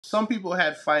Some people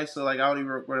had fights, so like I only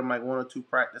worked with them like 1 or 2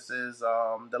 practices.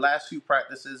 The last few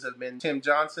practices have been Tim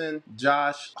Johnson,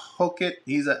 Josh Hockett.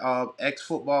 He's an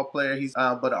ex-football player. He's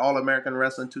but an All-American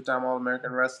wrestler, 2-time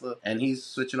All-American wrestler, and he's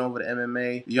switching over to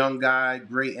MMA. Young guy,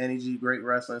 great energy, great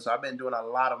wrestling. So I've been doing a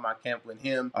lot of my camp with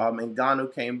him.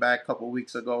 Ngannou came back a couple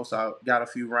weeks ago, so I got a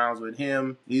few rounds with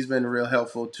him. He's been real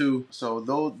helpful too. So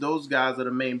those guys are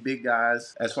the main big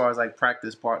guys as far as like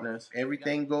practice partners.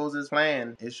 Everything goes as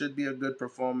planned. It should be a good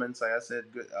performance. Like I said,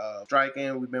 good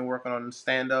striking. We've been working on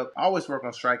stand up. I always work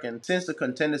on striking. Since the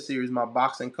Contender Series, my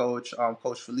boxing coach,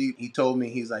 Coach Philippe, he told me,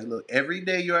 he's like, look, every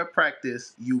day you're at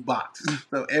practice, you box.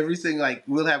 So every single, like,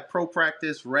 we'll have pro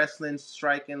practice, wrestling,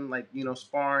 striking, like,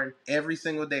 sparring. Every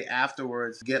single day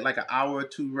afterwards, get like an hour or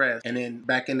 2 rest, and then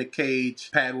back in the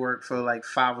cage, pad work for like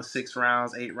 5 or 6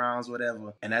 rounds, 8 rounds,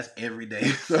 whatever. And that's every day.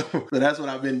 So that's what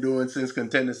I've been doing since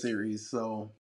Contender Series. So